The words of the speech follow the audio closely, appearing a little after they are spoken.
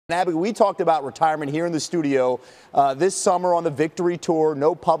Abby, we talked about retirement here in the studio this summer on the Victory Tour.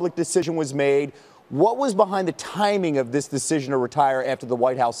 No public decision was made. What was behind the timing of this decision to retire after the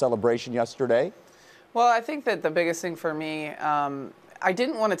White House celebration yesterday? Well, I think that the biggest thing for me, I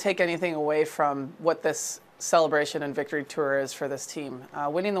didn't want to take anything away from what this celebration and Victory Tour is for this team.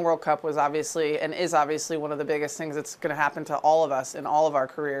 Winning the World Cup was obviously and is obviously one of the biggest things that's going to happen to all of us in all of our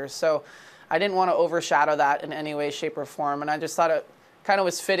careers. So I didn't want to overshadow that in any way, shape, or form. And I just thought it kind of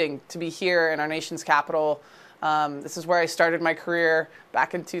was fitting to be here in our nation's capital. This is where I started my career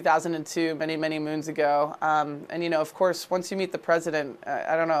back in 2002, many, many moons ago. And, you know, of course, once you meet the president,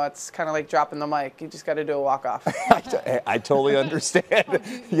 I don't know, it's kind of like dropping the mic. You just got to do a walk-off. I totally understand.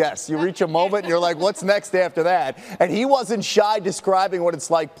 Yes, you reach a moment and you're like, what's next after that? And he wasn't shy describing what it's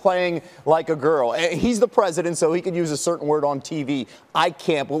like playing like a girl. He's the president, so he could use a certain word on TV. I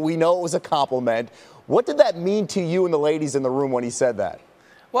can't, but we know it was a compliment. What did that mean to you and the ladies in the room when he said that?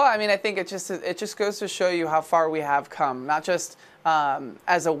 Well, I mean, I think it just goes to show you how far we have come, not just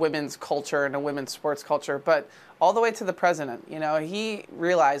as a women's culture and a women's sports culture, but all the way to the president. You know, he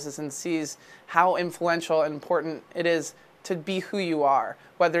realizes and sees how influential and important it is to be who you are,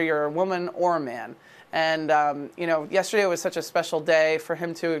 whether you're a woman or a man. And, you know, yesterday was such a special day for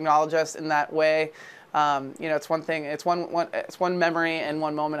him to acknowledge us in that way. You know, it's one thing, it's one memory and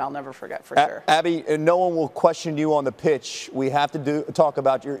one moment I'll never forget for sure. Abby, no one will question you on the pitch. We have to talk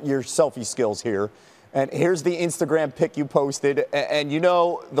about your selfie skills here. And here's the Instagram pic you posted. And you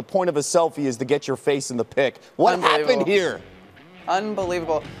know, the point of a selfie is to get your face in the pic. What happened here?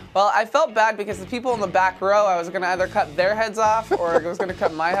 Unbelievable. Well, I felt bad because the people in the back row, I was going to either cut their heads off or I was going to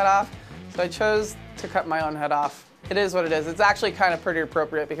cut my head off. So I chose to cut my own head off. It is what it is. It's actually kind of pretty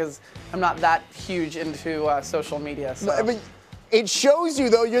appropriate because I'm not that huge into social media. So. I mean, it shows you,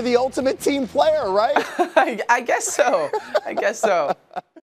 though, you're the ultimate team player, right? I guess so. I guess so.